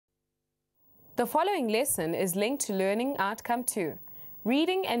The following lesson is linked to Learning Outcome 2,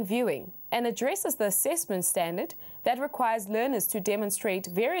 Reading and Viewing, and addresses the assessment standard that requires learners to demonstrate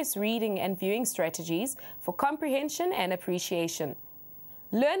various reading and viewing strategies for comprehension and appreciation.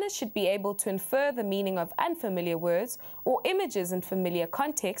 Learners should be able to infer the meaning of unfamiliar words or images in familiar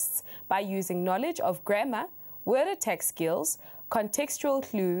contexts by using knowledge of grammar, word attack skills, contextual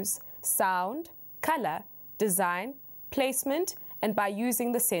clues, sound, color, design, placement, and by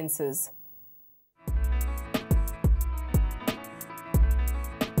using the senses.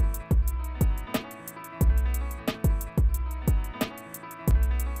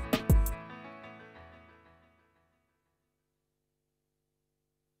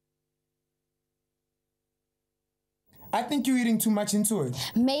 I think you're reading too much into it.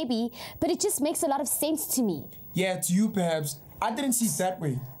 Maybe, but it just makes a lot of sense to me. Yeah, to you perhaps. I didn't see it that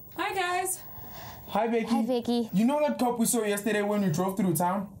way. Hi guys. Hi Becky. Hi Becky. You know that cop we saw yesterday when we drove through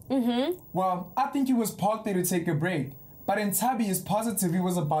town? Mm-hmm. Well, I think he was parked there to take a break. But then Tabby is positive he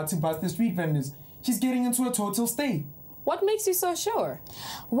was about to bust the street vendors. He's getting into a total state. What makes you so sure?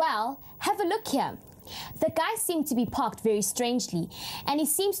 Well, have a look here. The guy seemed to be parked very strangely, and he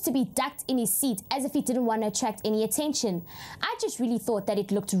seems to be ducked in his seat as if he didn't want to attract any attention. I just really thought that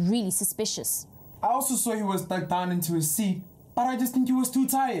it looked really suspicious. I also saw he was ducked down into his seat, but I just think he was too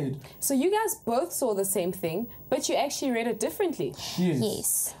tired. So you guys both saw the same thing, but you actually read it differently.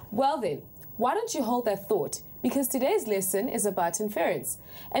 Yes. Well then, why don't you hold that thought? Because today's lesson is about inference.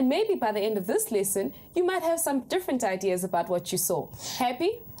 And maybe by the end of this lesson, you might have some different ideas about what you saw.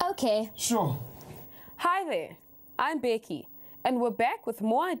 Happy? Okay. Sure. Hi there, I'm Becky, and we're back with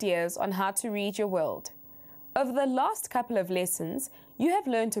more ideas on how to read your world. Over the last couple of lessons, you have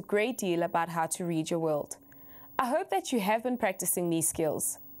learned a great deal about how to read your world. I hope that you have been practicing these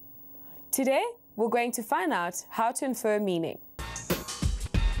skills. Today, we're going to find out how to infer meaning.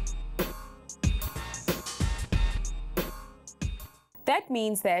 That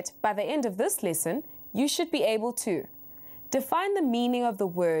means that by the end of this lesson, you should be able to define the meaning of the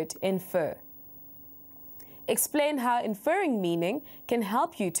word infer. Explain how inferring meaning can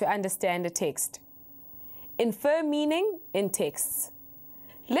help you to understand a text. Infer meaning in texts.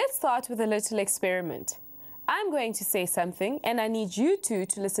 Let's start with a little experiment. I'm going to say something and I need you two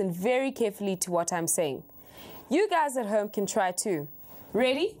to listen very carefully to what I'm saying. You guys at home can try too.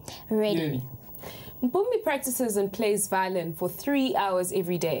 Ready? Ready. Mpumi practices and plays violin for 3 hours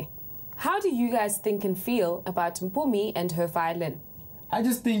every day. How do you guys think and feel about Mpumi and her violin? I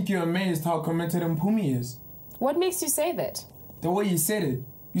just think you're amazed how committed Mpumi is. What makes you say that? The way you said it,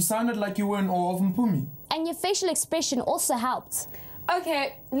 you sounded like you were in awe of Mpumi. And your facial expression also helped.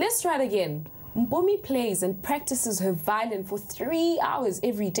 Okay, let's try it again. Mpumi plays and practices her violin for 3 hours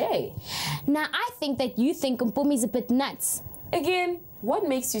every day. Now, I think that you think Mpumi's a bit nuts. Again, what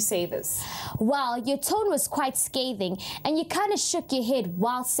makes you say this? Well, your tone was quite scathing, and you kind of shook your head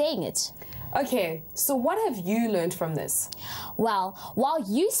while saying it. Okay, so what have you learned from this? Well, while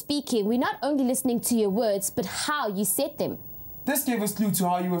you speaking, we're not only listening to your words, but how you said them. This gave us clue to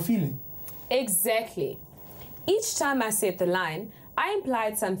how you were feeling. Exactly. Each time I said the line, I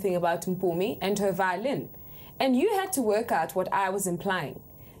implied something about Mpumi and her violin, and you had to work out what I was implying.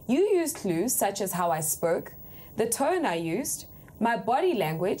 You used clues such as how I spoke, the tone I used, my body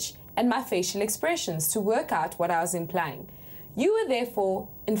language, and my facial expressions to work out what I was implying. You were therefore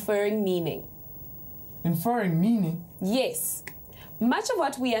inferring meaning. Inferring meaning? Yes. Much of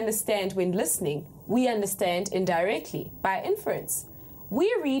what we understand when listening, we understand indirectly, by inference.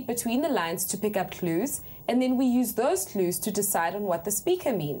 We read between the lines to pick up clues, and then we use those clues to decide on what the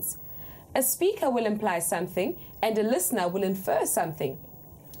speaker means. A speaker will imply something, and a listener will infer something.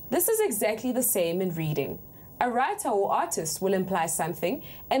 This is exactly the same in reading. A writer or artist will imply something,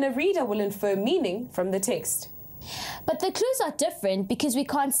 and a reader will infer meaning from the text. But the clues are different because we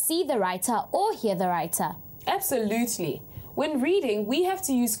can't see the writer or hear the writer. Absolutely. When reading, we have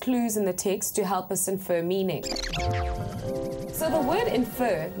to use clues in the text to help us infer meaning. So the word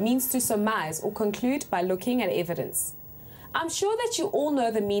infer means to surmise or conclude by looking at evidence. I'm sure that you all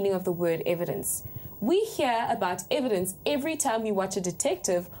know the meaning of the word evidence. We hear about evidence every time we watch a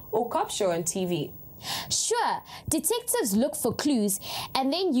detective or cop show on TV. Sure, detectives look for clues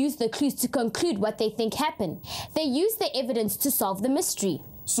and then use the clues to conclude what they think happened. They use the evidence to solve the mystery.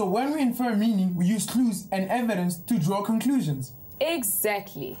 So when we infer meaning, we use clues and evidence to draw conclusions.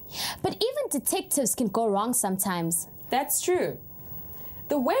 Exactly. But even detectives can go wrong sometimes. That's true.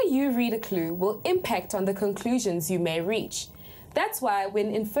 The way you read a clue will impact on the conclusions you may reach. That's why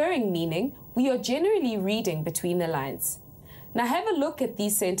when inferring meaning, we are generally reading between the lines. Now have a look at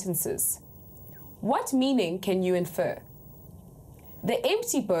these sentences. What meaning can you infer? The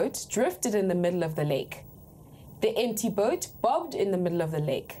empty boat drifted in the middle of the lake. The empty boat bobbed in the middle of the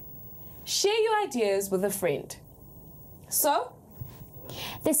lake. Share your ideas with a friend. So,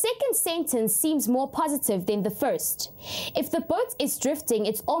 the second sentence seems more positive than the first. If the boat is drifting,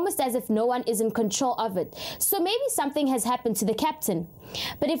 it's almost as if no one is in control of it. So maybe something has happened to the captain.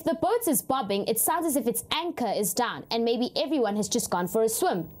 But if the boat is bobbing, it sounds as if its anchor is down and maybe everyone has just gone for a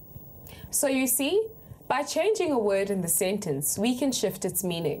swim. So you see, by changing a word in the sentence, we can shift its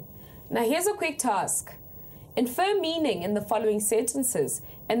meaning. Now here's a quick task. Infer meaning in the following sentences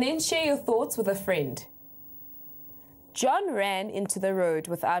and then share your thoughts with a friend. John ran into the road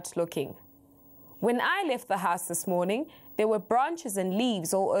without looking. When I left the house this morning, there were branches and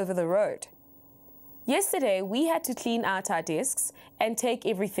leaves all over the road. Yesterday, we had to clean out our desks and take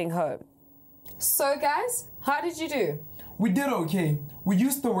everything home. So guys, how did you do? We did okay. We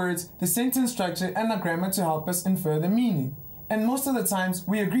used the words, the sentence structure, and the grammar to help us infer the meaning. And most of the times,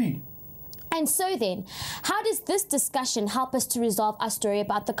 we agreed. And so then, how does this discussion help us to resolve our story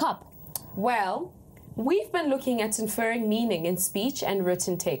about the cop? Well, we've been looking at inferring meaning in speech and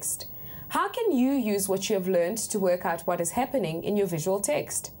written text. How can you use what you have learned to work out what is happening in your visual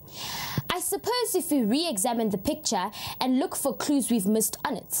text? I suppose if we re-examine the picture and look for clues we've missed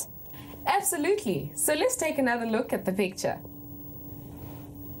on it. Absolutely. So let's take another look at the picture.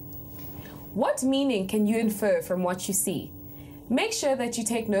 What meaning can you infer from what you see? Make sure that you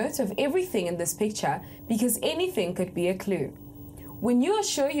take note of everything in this picture because anything could be a clue. When you are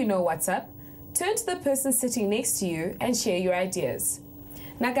sure you know what's up, turn to the person sitting next to you and share your ideas.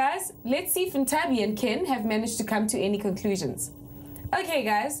 Now guys, let's see if Ntabi and Ken have managed to come to any conclusions. Okay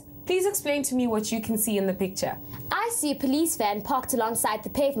guys, please explain to me what you can see in the picture. I see a police van parked alongside the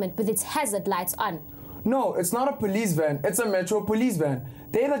pavement with its hazard lights on. No, it's not a police van, it's a metro police van.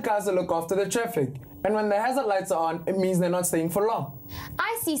 They're the guys that look after the traffic. And when the hazard lights are on, it means they're not staying for long.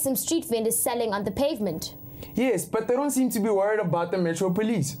 I see some street vendors selling on the pavement. Yes, but they don't seem to be worried about the metro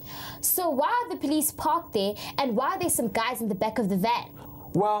police. So why are the police parked there and why are there some guys in the back of the van?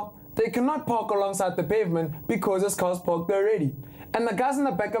 Well, they cannot park alongside the pavement because there's cars parked there already. And the guys in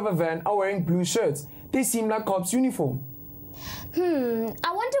the back of a van are wearing blue shirts. They seem like cops' uniform. I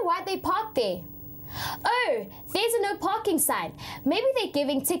wonder why they parked there. Oh, there's a no parking sign. Maybe they're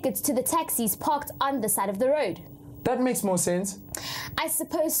giving tickets to the taxis parked on the side of the road. That makes more sense. I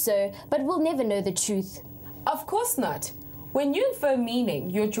suppose so, but we'll never know the truth. Of course not. When you infer meaning,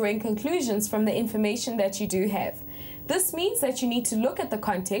 you're drawing conclusions from the information that you do have. This means that you need to look at the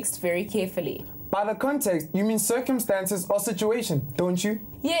context very carefully. By the context, you mean circumstances or situation, don't you?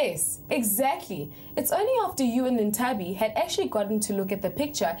 Yes, exactly. It's only after you and Ntabi had actually gotten to look at the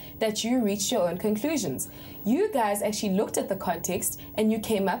picture that you reached your own conclusions. You guys actually looked at the context and you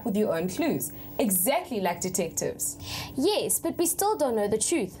came up with your own clues, exactly like detectives. Yes, but we still don't know the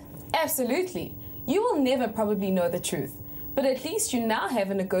truth. Absolutely. You will never probably know the truth, but at least you now have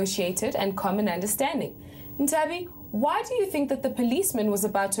a negotiated and common understanding. Ntabi, why do you think that the policeman was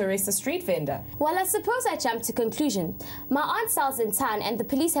about to arrest a street vendor? Well, I suppose I jumped to conclusion. My aunt sells in town and the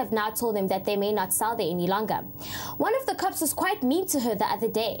police have now told them that they may not sell there any longer. One of the cops was quite mean to her the other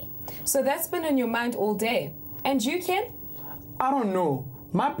day. So that's been on your mind all day. And you, Ken? I don't know.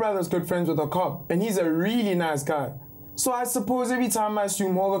 My brother's good friends with a cop and he's a really nice guy. So I suppose every time I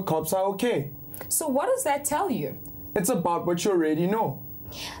assume all the cops are okay. So what does that tell you? It's about what you already know.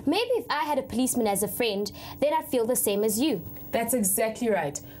 Maybe if I had a policeman as a friend, then I'd feel the same as you. That's exactly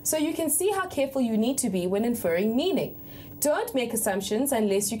right. So you can see how careful you need to be when inferring meaning. Don't make assumptions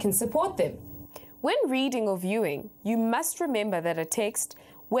unless you can support them. When reading or viewing, you must remember that a text,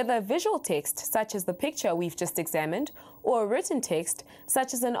 whether a visual text such as the picture we've just examined, or a written text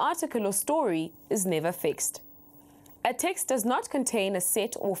such as an article or story, is never fixed. A text does not contain a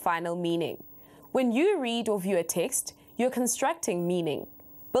set or final meaning. When you read or view a text, you're constructing meaning,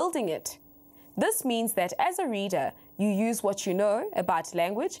 building it. This means that as a reader, you use what you know about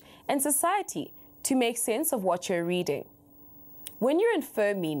language and society to make sense of what you're reading. When you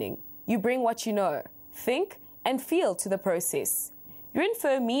infer meaning, you bring what you know, think, and feel to the process. You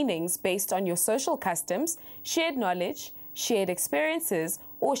infer meanings based on your social customs, shared knowledge, shared experiences,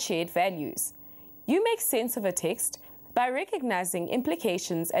 or shared values. You make sense of a text by recognizing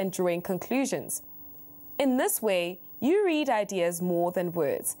implications and drawing conclusions. In this way, you read ideas more than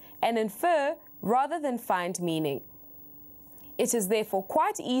words and infer rather than find meaning. It is therefore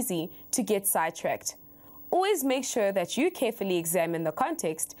quite easy to get sidetracked. Always make sure that you carefully examine the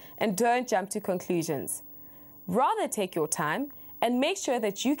context and don't jump to conclusions. Rather take your time and make sure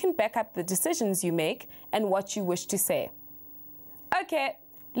that you can back up the decisions you make and what you wish to say. Okay,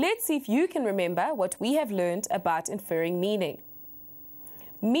 let's see if you can remember what we have learned about inferring meaning.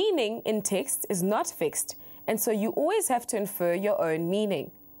 Meaning in text is not fixed, and so you always have to infer your own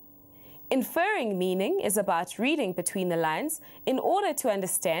meaning. Inferring meaning is about reading between the lines in order to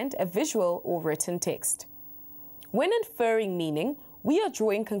understand a visual or written text. When inferring meaning, we are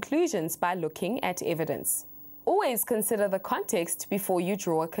drawing conclusions by looking at evidence. Always consider the context before you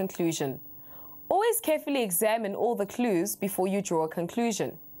draw a conclusion. Always carefully examine all the clues before you draw a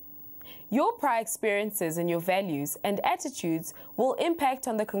conclusion. Your prior experiences and your values and attitudes will impact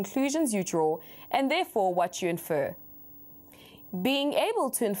on the conclusions you draw and therefore what you infer. Being able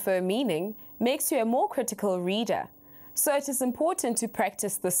to infer meaning makes you a more critical reader, so it is important to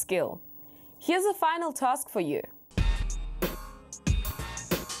practice the skill. Here's a final task for you.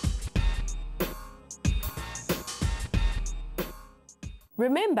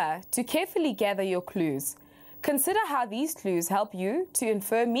 Remember to carefully gather your clues. Consider how these clues help you to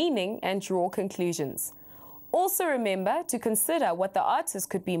infer meaning and draw conclusions. Also remember to consider what the artist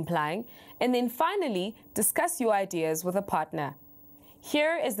could be implying, and then finally discuss your ideas with a partner.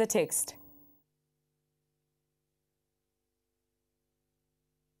 Here is the text.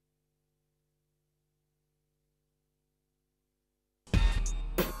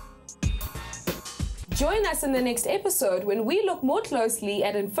 Join us in the next episode when we look more closely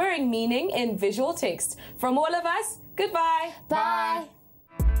at inferring meaning in visual text. From all of us, goodbye. Bye.